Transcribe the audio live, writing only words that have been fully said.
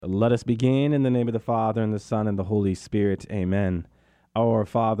Let us begin in the name of the Father, and the Son, and the Holy Spirit. Amen. Our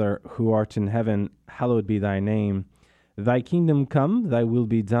Father, who art in heaven, hallowed be thy name. Thy kingdom come, thy will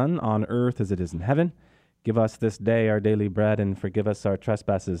be done on earth as it is in heaven. Give us this day our daily bread, and forgive us our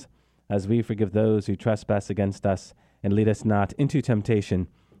trespasses, as we forgive those who trespass against us. And lead us not into temptation,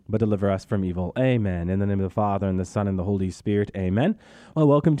 but deliver us from evil. Amen. In the name of the Father, and the Son, and the Holy Spirit. Amen. Well,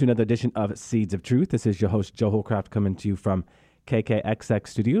 welcome to another edition of Seeds of Truth. This is your host, Joe Hollcraft, coming to you from KKXX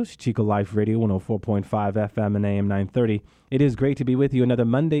Studios, Chico Life Radio, 104.5 FM and AM 930. It is great to be with you another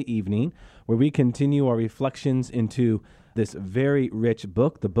Monday evening where we continue our reflections into this very rich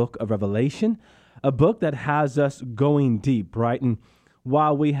book, the book of Revelation, a book that has us going deep, right? And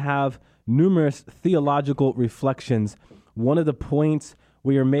while we have numerous theological reflections, one of the points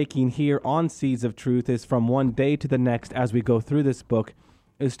we are making here on Seeds of Truth is from one day to the next as we go through this book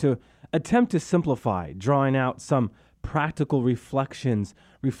is to attempt to simplify, drawing out some practical reflections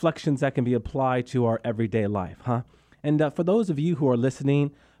that can be applied to our everyday life, And for those of you who are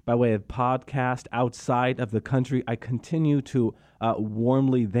listening by way of podcast outside of the country, I continue to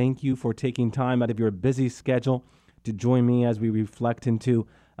warmly thank you for taking time out of your busy schedule to join me as we reflect into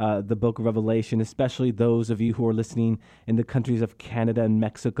the book of Revelation, especially those of you who are listening in the countries of Canada and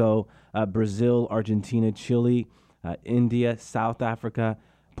Mexico, Brazil, Argentina, Chile, India, South Africa,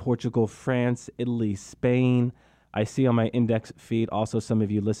 Portugal, France, Italy, Spain. I see on my index feed also some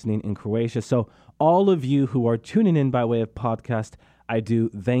of you listening in Croatia. So all of you who are tuning in by way of podcast, I do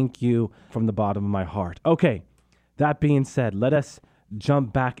thank you from the bottom of my heart. Okay, that being said, let us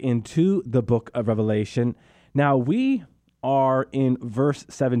jump back into the book of Revelation. Now, we are in verse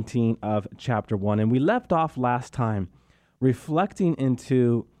 17 of chapter 1, and we left off last time reflecting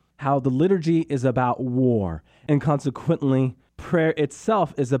into how the liturgy is about war, and consequently, prayer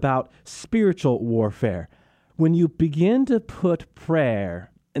itself is about spiritual warfare. When you begin to put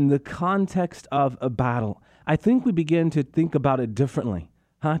prayer in the context of a battle, I think we begin to think about it differently,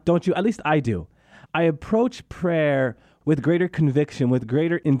 Don't you? At least I do. I approach prayer with greater conviction, with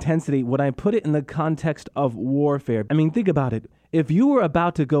greater intensity when I put it in the context of warfare. I mean, think about it. If you were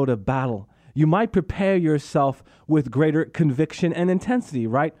about to go to battle, you might prepare yourself with greater conviction and intensity,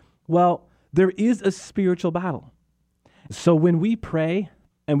 right? Well, there is a spiritual battle. So when we pray,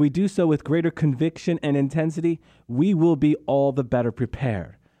 and we do so with greater conviction and intensity, we will be all the better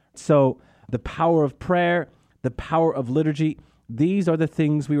prepared. So the power of prayer, the power of liturgy, these are the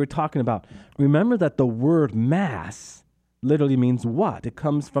things we were talking about. Remember that the word mass literally means what? It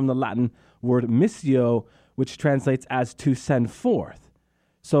comes from the Latin word missio, which translates as to send forth.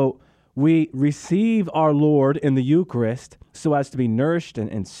 So we receive our Lord in the Eucharist so as to be nourished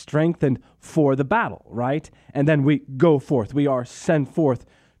and strengthened for the battle, right? And then we go forth. We are sent forth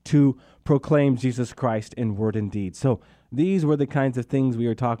to proclaim Jesus Christ in word and deed. So these were the kinds of things we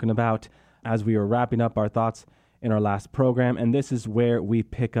were talking about as we were wrapping up our thoughts in our last program. And this is where we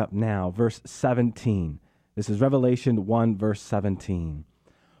pick up now, verse 17. This is Revelation 1, verse 17.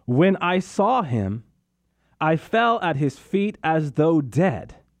 When I saw him, I fell at his feet as though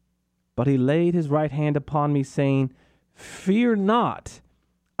dead. But he laid his right hand upon me, saying, Fear not,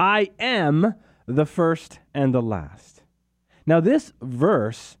 I am the first and the last. Now this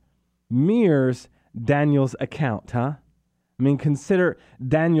verse mirrors Daniel's account, I mean, consider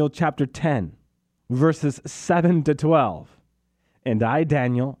Daniel chapter 10, verses 7 to 12. And I,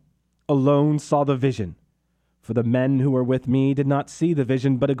 Daniel, alone saw the vision. For the men who were with me did not see the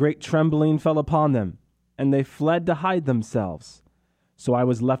vision, but a great trembling fell upon them, and they fled to hide themselves. So I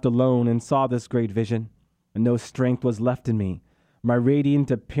was left alone and saw this great vision, and no strength was left in me. My radiant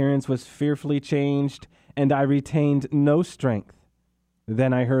appearance was fearfully changed, and I retained no strength.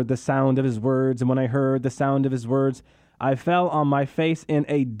 Then I heard the sound of his words, and when I heard the sound of his words, I fell on my face in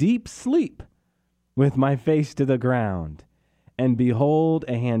a deep sleep, with my face to the ground. And behold,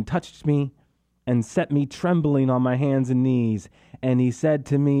 a hand touched me, and set me trembling on my hands and knees. And he said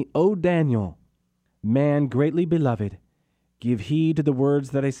to me, O Daniel, man greatly beloved, give heed to the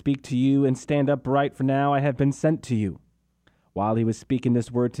words that I speak to you, and stand upright, for now I have been sent to you. While he was speaking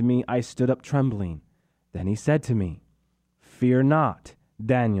this word to me, I stood up trembling. Then he said to me, Fear not,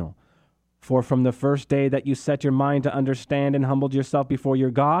 Daniel, for from the first day that you set your mind to understand and humbled yourself before your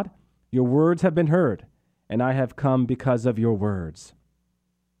God, your words have been heard, and I have come because of your words.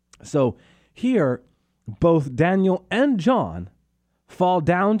 So here, both Daniel and John fall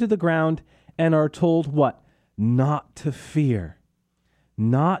down to the ground and are told what? Not to fear.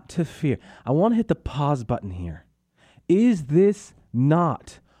 Not to fear. I want to hit the pause button here. Is this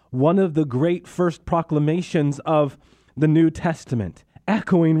not one of the great first proclamations of the New Testament,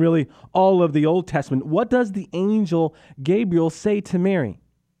 echoing really all of the Old Testament? What does the angel Gabriel say to Mary?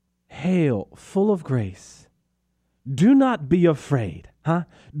 Hail, full of grace. Do not be afraid.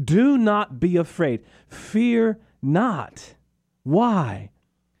 Do not be afraid. Fear not. Why?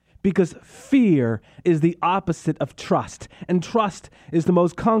 Because fear is the opposite of trust. And trust is the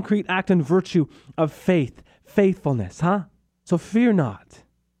most concrete act and virtue of faith, faithfulness, So fear not.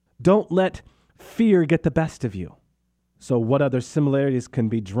 Don't let fear get the best of you. So what other similarities can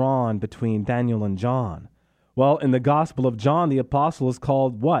be drawn between Daniel and John? Well, in the Gospel of John, the apostle is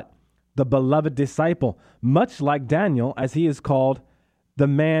called what? The beloved disciple, much like Daniel, as he is called the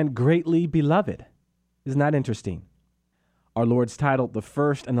man greatly beloved. Isn't that interesting? Our Lord's title, the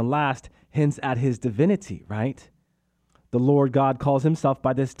first and the last, hints at his divinity, right? The Lord God calls himself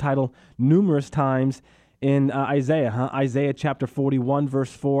by this title numerous times in Isaiah. Isaiah chapter 41,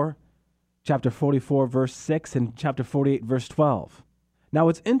 verse 4, chapter 44, verse 6, and chapter 48, verse 12. Now,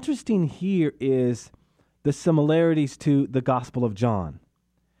 what's interesting here is the similarities to the Gospel of John.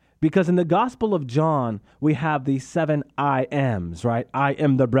 Because in the Gospel of John, we have these 7 I ams, right? I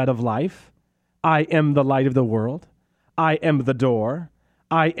am the bread of life. I am the light of the world. I am the door.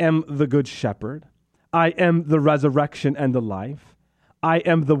 I am the good shepherd. I am the resurrection and the life. I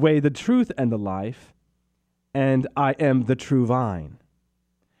am the way, the truth, and the life. And I am the true vine.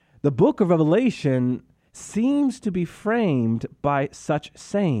 The book of Revelation seems to be framed by such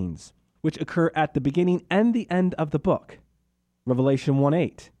sayings, which occur at the beginning and the end of the book. Revelation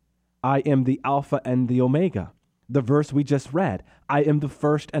 1:8. I am the Alpha and the Omega. The verse we just read. I am the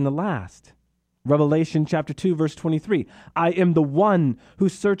first and the last. Revelation chapter 2, verse 23. I am the one who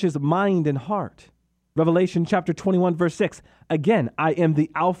searches mind and heart. Revelation chapter 21, verse 6. Again, I am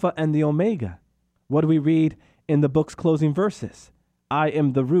the Alpha and the Omega. What do we read in the book's closing verses? I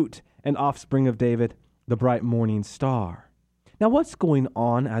am the root and offspring of David, the bright morning star. Now, what's going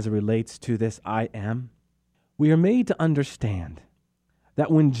on as it relates to this I am? We are made to understand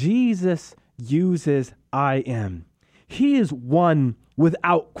that when Jesus uses I am, he is one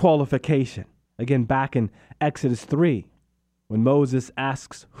without qualification. Again, back in Exodus 3, when Moses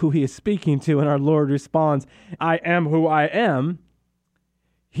asks who he is speaking to, and our Lord responds, I am who I am,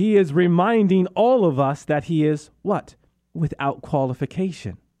 he is reminding all of us that he is what? Without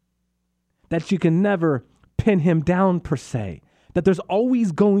qualification. That you can never pin him down per se. That there's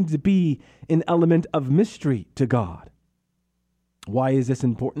always going to be an element of mystery to God. Why is this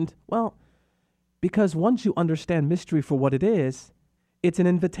important? Well, because once you understand mystery for what it is, it's an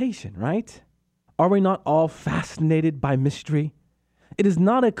invitation, right? Are we not all fascinated by mystery? It is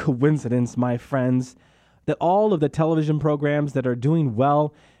not a coincidence, my friends, that all of the television programs that are doing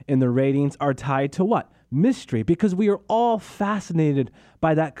well in the ratings are tied to what? Mystery, because we are all fascinated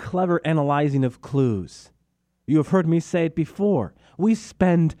by that clever analyzing of clues. You have heard me say it before. We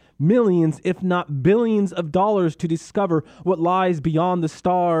spend millions, if not billions of dollars to discover what lies beyond the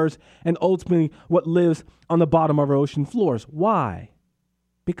stars and ultimately what lives on the bottom of our ocean floors. Why?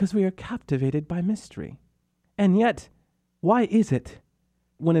 Because we are captivated by mystery. And yet, why is it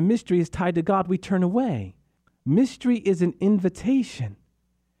when a mystery is tied to God, we turn away? Mystery is an invitation.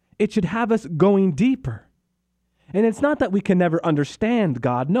 It should have us going deeper. And it's not that we can never understand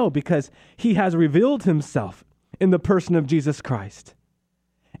God, no, because he has revealed himself in the person of Jesus Christ.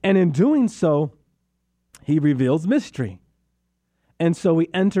 And in doing so, he reveals mystery. And so we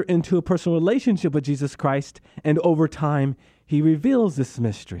enter into a personal relationship with Jesus Christ, and over time, he reveals this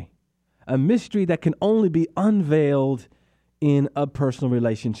mystery. A mystery that can only be unveiled in a personal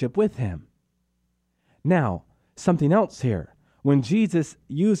relationship with him. Now, something else here. When Jesus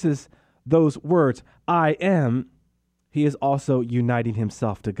uses those words, I am, he is also uniting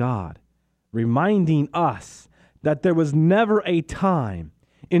himself to God, reminding us that there was never a time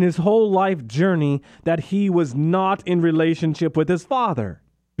in his whole life journey that he was not in relationship with his Father.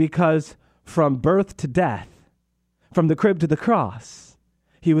 Because from birth to death, from the crib to the cross,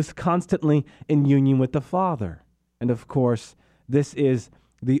 he was constantly in union with the Father. And of course, this is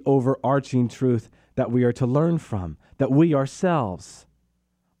the overarching truth that we are to learn from, that we ourselves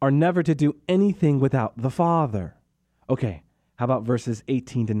are never to do anything without the Father. Okay, how about verses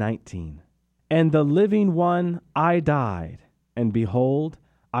 18 to 19? And the living one, I died, and behold,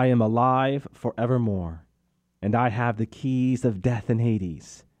 I am alive forevermore, and I have the keys of death and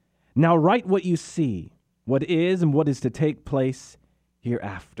Hades. Now write what you see, what is and what is to take place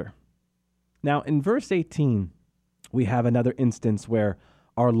hereafter. Now in verse 18, we have another instance where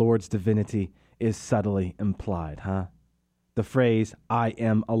our Lord's divinity is subtly implied, The phrase, I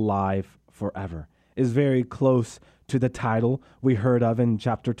am alive forever, is very close to the title we heard of in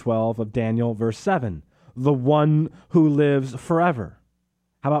chapter 12 of Daniel, verse 7, the one who lives forever.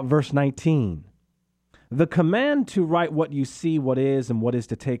 How about verse 19? The command to write what you see, what is, and what is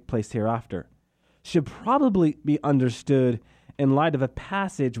to take place hereafter should probably be understood in light of a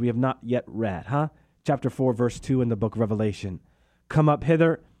passage we have not yet read, Chapter 4, verse 2 in the book of Revelation. Come up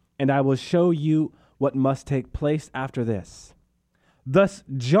hither, and I will show you what must take place after this. Thus,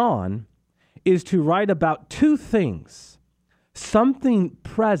 John is to write about two things: something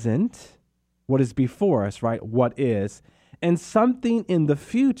present, what is before us, right? What is, and something in the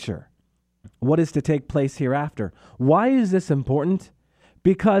future, what is to take place hereafter. Why is this important?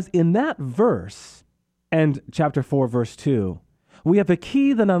 Because in that verse, and chapter 4, verse 2, we have a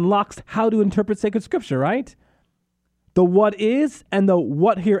key that unlocks how to interpret sacred scripture, right? The what is and the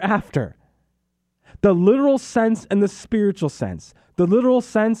what hereafter. The literal sense and the spiritual sense. The literal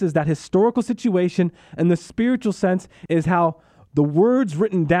sense is that historical situation, and the spiritual sense is how the words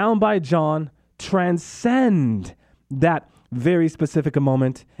written down by John transcend that very specific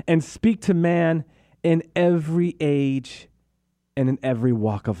moment and speak to man in every age and in every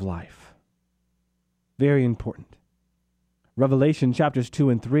walk of life. Very important. Revelation chapters 2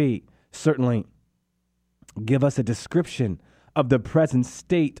 and 3 certainly give us a description of the present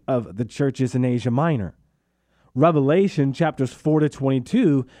state of the churches in Asia Minor. Revelation chapters 4 to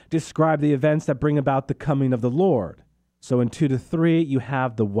 22 describe the events that bring about the coming of the Lord. So in 2 to 3, you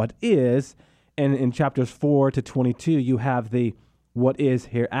have the what is, and in chapters 4 to 22, you have the what is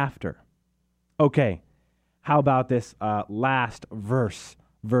hereafter. Okay, how about this last verse,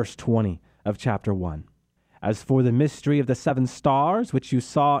 verse 20 of chapter 1? As for the mystery of the 7 stars, which you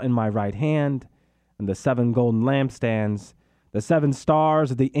saw in my right hand, and the 7 golden lampstands, the 7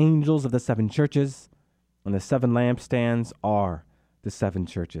 stars are the angels of the 7 churches, and the 7 lampstands are the 7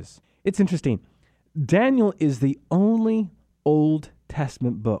 churches. It's interesting. Daniel is the only Old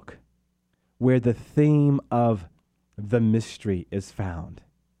Testament book where the theme of the mystery is found.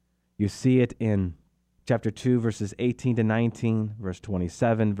 You see it in chapter 2, verses 18 to 19, verse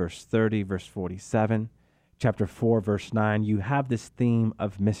 27, verse 30, verse 47, chapter 4, verse 9. You have this theme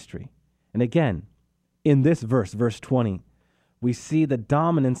of mystery. And again, in this verse, verse 20, we see the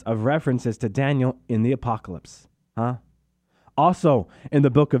dominance of references to Daniel in the apocalypse. Also, in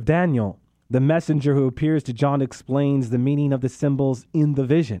the book of Daniel, the messenger who appears to John explains the meaning of the symbols in the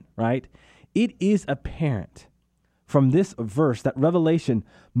vision, right? It is apparent from this verse that Revelation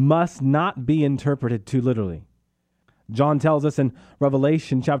must not be interpreted too literally. John tells us in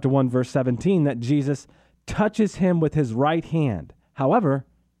Revelation chapter 1, verse 17, that Jesus touches him with his right hand. However,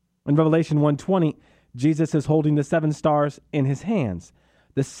 in Revelation 1:20, Jesus is holding the 7 stars in his hands.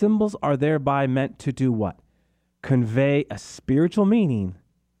 The symbols are thereby meant to do what? Convey a spiritual meaning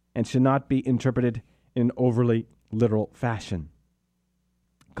and should not be interpreted in an overly literal fashion.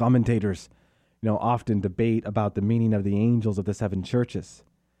 Commentators, often debate about the meaning of the angels of the 7 churches.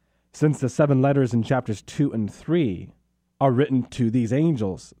 Since the 7 letters in chapters 2 and 3 are written to these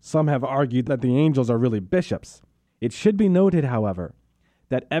angels, some have argued that the angels are really bishops. It should be noted, however,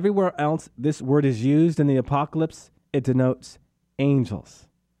 that everywhere else this word is used in the apocalypse, it denotes angels.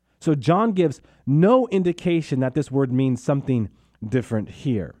 So John gives no indication that this word means something different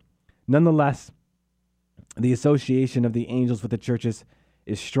here. Nonetheless, the association of the angels with the churches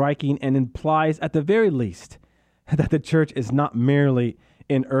is striking and implies, at the very least, that the church is not merely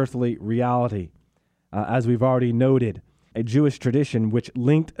an earthly reality. As we've already noted, a Jewish tradition which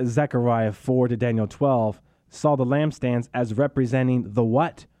linked Zechariah 4 to Daniel 12 saw the lampstands as representing the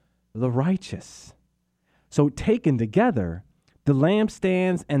what? The righteous. So taken together, the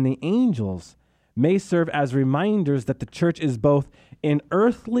lampstands and the angels may serve as reminders that the church is both an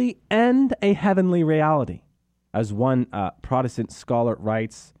earthly and a heavenly reality. As one Protestant scholar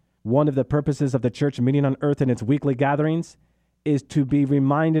writes, one of the purposes of the church meeting on earth in its weekly gatherings is to be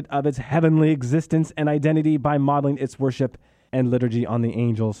reminded of its heavenly existence and identity by modeling its worship and liturgy on the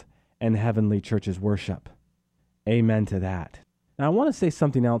angels and heavenly church's worship. Amen to that. Now, I want to say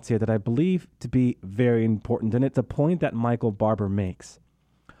something else here that I believe to be very important, and it's a point that Michael Barber makes.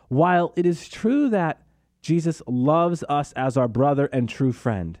 While it is true that Jesus loves us as our brother and true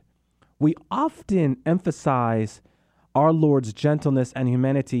friend, we often emphasize our Lord's gentleness and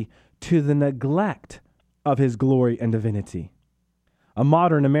humanity to the neglect of his glory and divinity. A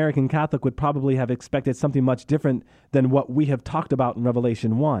modern American Catholic would probably have expected something much different than what we have talked about in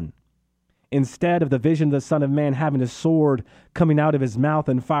Revelation 1. Instead of the vision of the Son of Man having a sword coming out of his mouth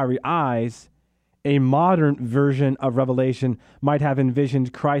and fiery eyes, a modern version of Revelation might have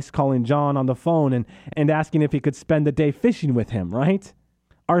envisioned Christ calling John on the phone and asking if he could spend the day fishing with him, right?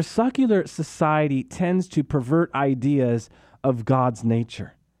 Our secular society tends to pervert ideas of God's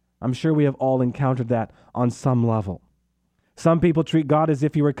nature. I'm sure we have all encountered that on some level. Some people treat God as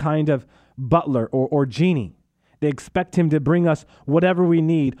if he were kind of butler or genie. They expect him to bring us whatever we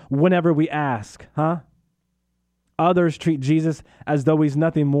need whenever we ask, huh? Others treat Jesus as though he's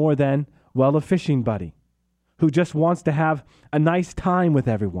nothing more than, well, a fishing buddy who just wants to have a nice time with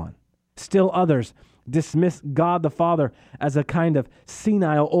everyone. Still others dismiss God the Father as a kind of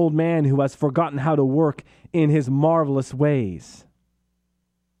senile old man who has forgotten how to work in his marvelous ways.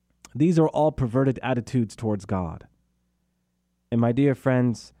 These are all perverted attitudes towards God. And my dear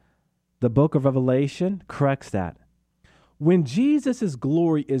friends, the book of Revelation corrects that. When Jesus'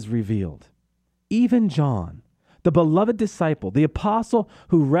 glory is revealed, even John, the beloved disciple, the apostle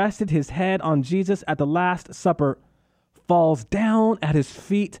who rested his head on Jesus at the Last Supper, falls down at his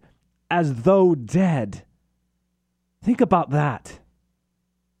feet as though dead. Think about that.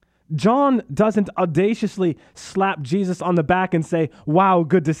 John doesn't audaciously slap Jesus on the back and say, "Wow,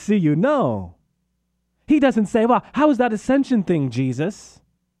 good to see you." No. He doesn't say, "Wow, how was that ascension thing, Jesus?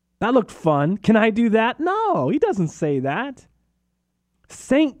 That looked fun. Can I do that?" No, he doesn't say that.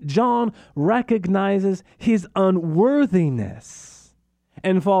 St. John recognizes his unworthiness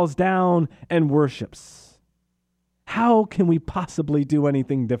and falls down and worships. How can we possibly do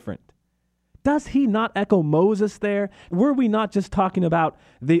anything different? Does he not echo Moses there? Were we not just talking about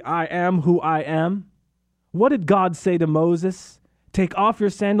the I am who I am? What did God say to Moses? "Take off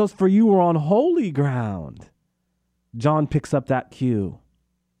your sandals, for you are on holy ground." John picks up that cue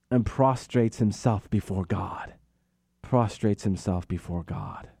and prostrates himself before God. Prostrates himself before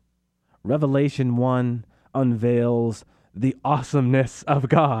God. Revelation 1 unveils the awesomeness of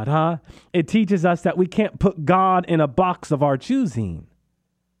God, huh? It teaches us that we can't put God in a box of our choosing.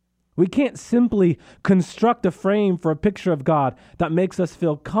 We can't simply construct a frame for a picture of God that makes us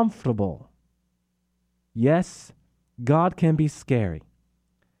feel comfortable. Yes, God can be scary.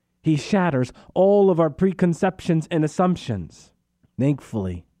 He shatters all of our preconceptions and assumptions.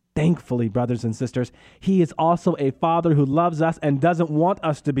 Thankfully, brothers and sisters, he is also a father who loves us and doesn't want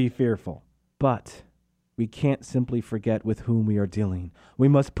us to be fearful. But we can't simply forget with whom we are dealing. We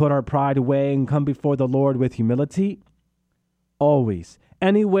must put our pride away and come before the Lord with humility, always,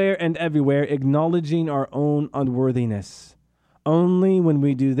 anywhere and everywhere, acknowledging our own unworthiness. Only when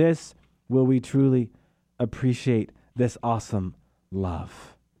we do this will we truly appreciate this awesome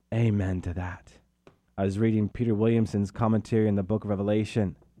love. Amen to that. I was reading Peter Williamson's commentary in the book of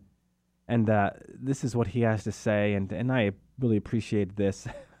Revelation, and this is what he has to say, and I really appreciate this.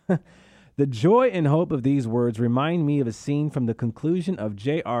 The joy and hope of these words remind me of a scene from the conclusion of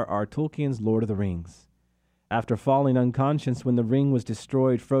J.R.R. Tolkien's Lord of the Rings. After falling unconscious when the ring was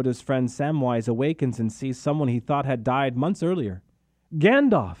destroyed, Frodo's friend Samwise awakens and sees someone he thought had died months earlier.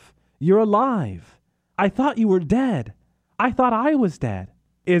 "Gandalf, you're alive. I thought you were dead. I thought I was dead.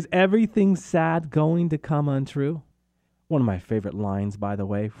 Is everything sad going to come untrue?" One of my favorite lines, by the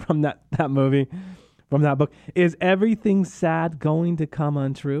way, from that movie, from that book. Is everything sad going to come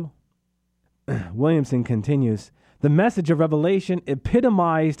untrue? Williamson continues, the message of Revelation,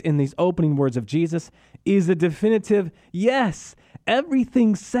 epitomized in these opening words of Jesus, is a definitive, yes,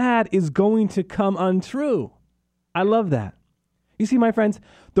 everything sad is going to come untrue. I love that. You see, my friends,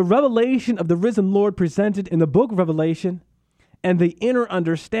 the revelation of the risen Lord presented in the book of Revelation and the inner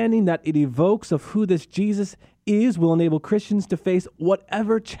understanding that it evokes of who this Jesus is will enable Christians to face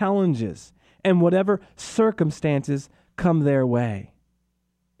whatever challenges and whatever circumstances come their way.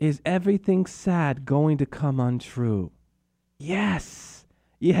 Is everything sad going to come untrue? Yes,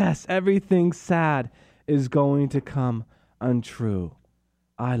 everything sad is going to come untrue.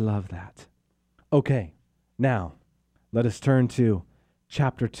 I love that. Okay, now let us turn to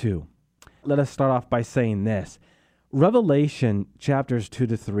chapter 2. Let us start off by saying this. Revelation chapters 2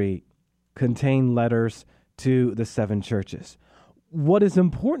 to 3 contain letters to the 7 churches. What is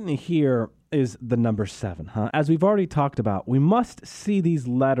important here is the number 7, As we've already talked about, we must see these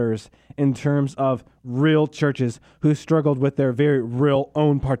letters in terms of real churches who struggled with their very real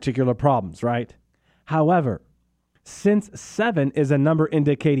own particular problems, right? However, since 7 is a number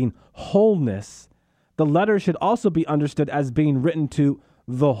indicating wholeness, the letter should also be understood as being written to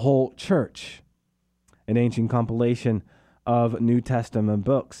the whole church. An ancient compilation of New Testament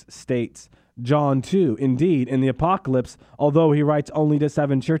books states, John 2, indeed, in the Apocalypse, although he writes only to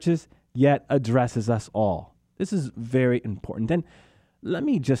 7 churches, yet addresses us all. This is very important. And let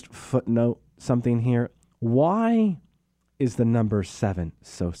me just footnote something here. Why is the number 7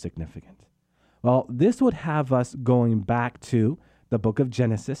 so significant? Well, this would have us going back to the book of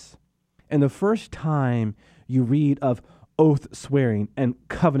Genesis, and the first time you read of oath swearing and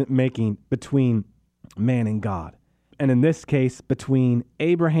covenant making between man and God. And in this case, between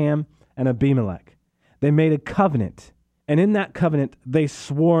Abraham and Abimelech. They made a covenant, and in that covenant, they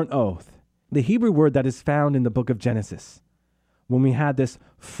swore an oath. The Hebrew word that is found in the book of Genesis, when we had this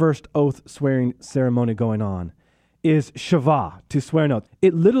first oath swearing ceremony going on, is shavah, to swear an oath.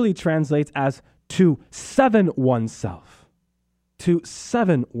 It literally translates as to seven oneself. To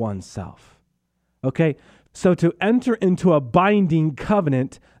seven oneself. Okay? So to enter into a binding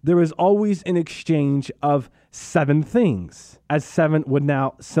covenant, there is always an exchange of seven things, as seven would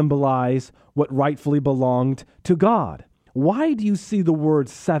now symbolize what rightfully belonged to God. Why do you see the word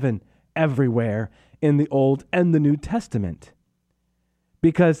seven everywhere in the Old and the New Testament?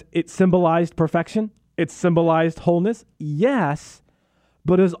 Because it symbolized perfection, it symbolized wholeness, yes,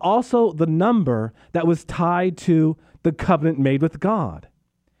 but it is also the number that was tied to the covenant made with God.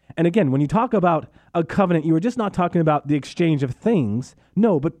 And again, when you talk about a covenant, you are just not talking about the exchange of things,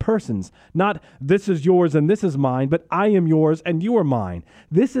 no, but persons. Not this is yours and this is mine, but I am yours and you are mine.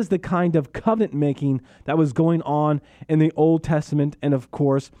 This is the kind of covenant making that was going on in the Old Testament, and of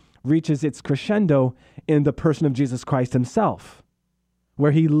course reaches its crescendo in the person of Jesus Christ himself,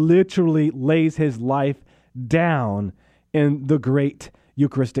 where he literally lays his life down in the great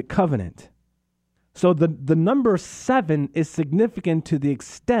Eucharistic covenant. So the number seven is significant to the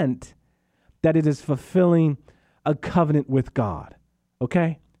extent that it is fulfilling a covenant with God.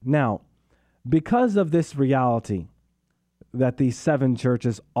 Okay? Now, because of this reality that these seven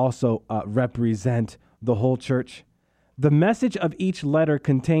churches also represent the whole church, the message of each letter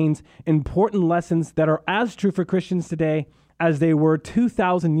contains important lessons that are as true for Christians today as they were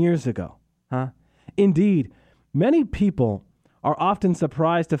 2,000 years ago. Indeed, many people are often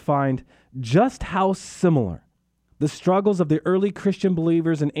surprised to find just how similar the struggles of the early Christian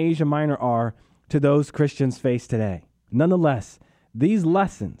believers in Asia Minor are to those Christians face today. Nonetheless, these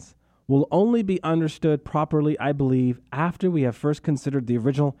lessons will only be understood properly, I believe, after we have first considered the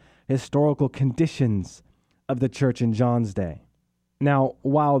original historical conditions of the church in John's day. Now,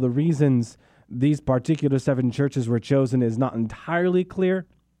 while the reasons these particular seven churches were chosen is not entirely clear,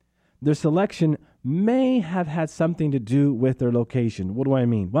 their selection may have had something to do with their location. What do I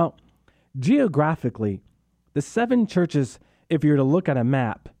mean? Well, geographically, the seven churches, if you were to look at a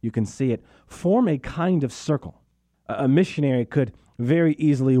map, you can see it, form a kind of circle. A missionary could very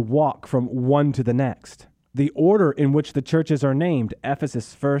easily walk from one to the next. The order in which the churches are named,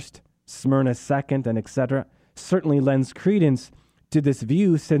 Ephesus first, Smyrna second, and etc., certainly lends credence to this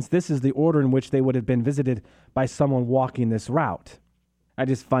view, since this is the order in which they would have been visited by someone walking this route. I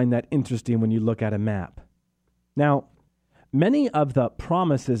just find that interesting when you look at a map. Now, many of the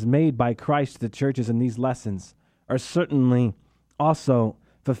promises made by Christ to the churches in these lessons are certainly also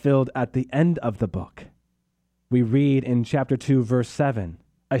fulfilled at the end of the book. We read in chapter 2, verse 7,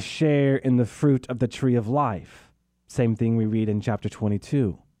 a share in the fruit of the tree of life. Same thing we read in chapter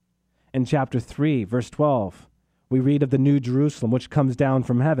 22. In chapter 3, verse 12, we read of the new Jerusalem, which comes down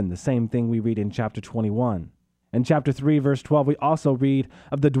from heaven. The same thing we read in chapter 21. In chapter 3, verse 12, we also read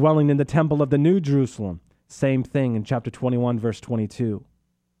of the dwelling in the temple of the new Jerusalem. Same thing in chapter 21, verse 22.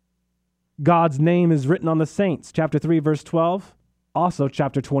 God's name is written on the saints. Chapter 3, verse 12. Also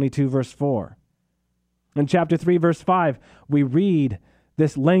chapter 22, verse 4. In chapter 3, verse 5, we read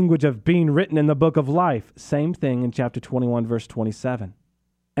this language of being written in the book of life. Same thing in chapter 21, verse 27.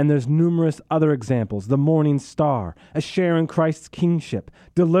 And there's numerous other examples. The morning star, a share in Christ's kingship,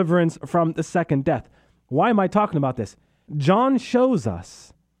 deliverance from the second death. Why am I talking about this? John shows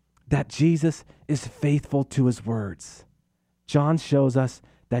us that Jesus is faithful to his words. John shows us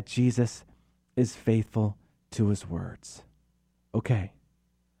that Jesus is faithful to his words. Okay,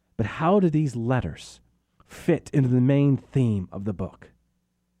 but how do these letters fit into the main theme of the book?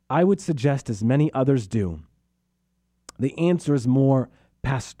 I would suggest, as many others do, the answer is more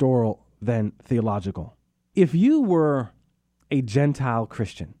pastoral than theological. If you were a Gentile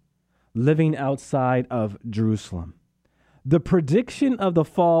Christian living outside of Jerusalem, the prediction of the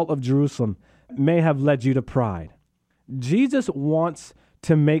fall of Jerusalem may have led you to pride. Jesus wants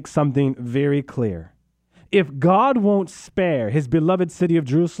to make something very clear. If God won't spare his beloved city of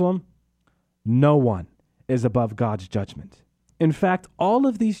Jerusalem, no one is above God's judgment. In fact, all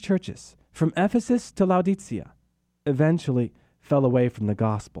of these churches, from Ephesus to Laodicea, eventually fell away from the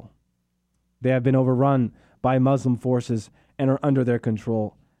gospel. They have been overrun by Muslim forces and are under their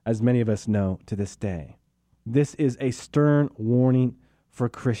control, as many of us know to this day. This is a stern warning for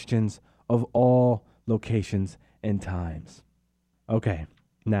Christians of all locations and times. Okay,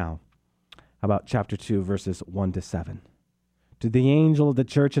 now, how about chapter 2, verses 1 to 7? To the angel of the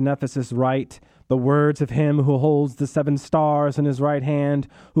church in Ephesus write the words of him who holds the 7 stars in his right hand,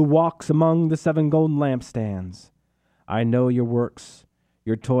 who walks among the 7 golden lampstands. I know your works,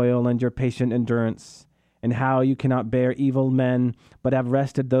 your toil and your patient endurance, and how you cannot bear evil men, but have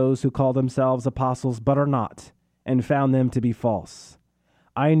arrested those who call themselves apostles, but are not, and found them to be false.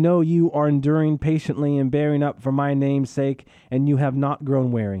 I know you are enduring patiently and bearing up for my name's sake, and you have not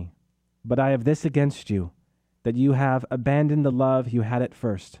grown weary. But I have this against you, that you have abandoned the love you had at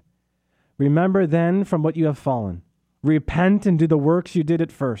first. Remember then from what you have fallen. Repent and do the works you did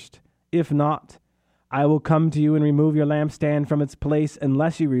at first. If not, I will come to you and remove your lampstand from its place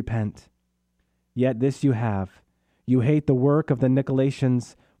unless you repent. Yet this you have. You hate the work of the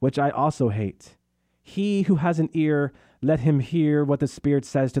Nicolaitans, which I also hate. He who has an ear, let him hear what the Spirit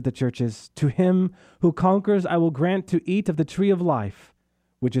says to the churches. To him who conquers, I will grant to eat of the tree of life,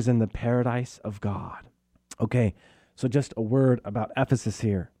 which is in the paradise of God. Okay, so just a word about Ephesus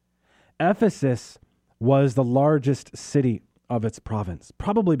here. Ephesus was the largest city of its province,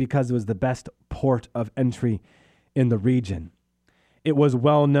 probably because it was the best port of entry in the region. It was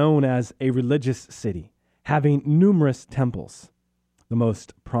well known as a religious city, having numerous temples, the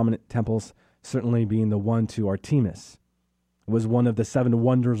most prominent temples certainly being the one to Artemis. It was one of the 7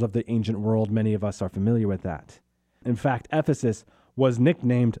 wonders of the ancient world. Many of us are familiar with that. In fact, Ephesus was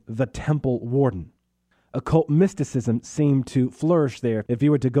nicknamed the Temple Warden. Occult mysticism seemed to flourish there. If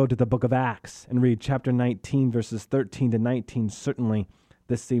you were to go to the book of Acts and read chapter 19, verses 13 to 19, certainly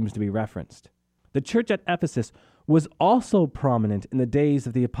this seems to be referenced. The church at Ephesus was also prominent in the days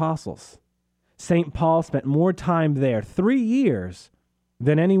of the apostles. St. Paul spent more time there, 3 years,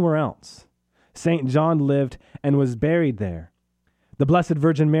 than anywhere else. St. John lived and was buried there. The Blessed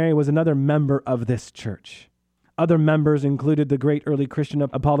Virgin Mary was another member of this church. Other members included the great early Christian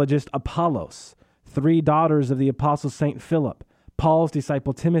apologist Apollos, 3 daughters of the apostle St. Philip, Paul's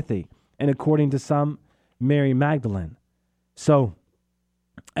disciple Timothy, and according to some, Mary Magdalene. So,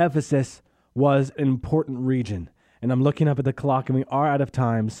 Ephesus was an important region. And I'm looking up at the clock and we are out of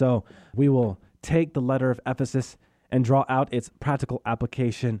time, so we will take the letter of Ephesus and draw out its practical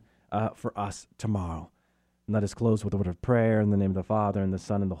application for us tomorrow. And let us close with a word of prayer in the name of the Father, and the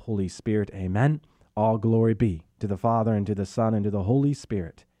Son, and the Holy Spirit. Amen. All glory be to the Father, and to the Son, and to the Holy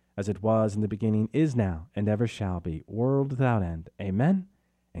Spirit, as it was in the beginning, is now, and ever shall be, world without end. Amen.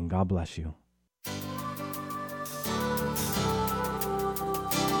 And God bless you.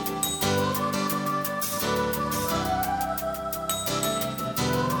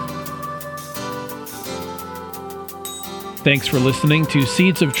 Thanks for listening to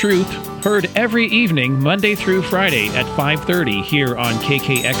Seeds of Truth, heard every evening, Monday through Friday at 5:30 here on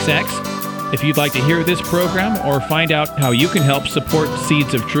KKXX. If you'd like to hear this program or find out how you can help support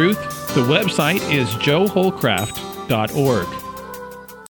Seeds of Truth, the website is joehollcraft.org.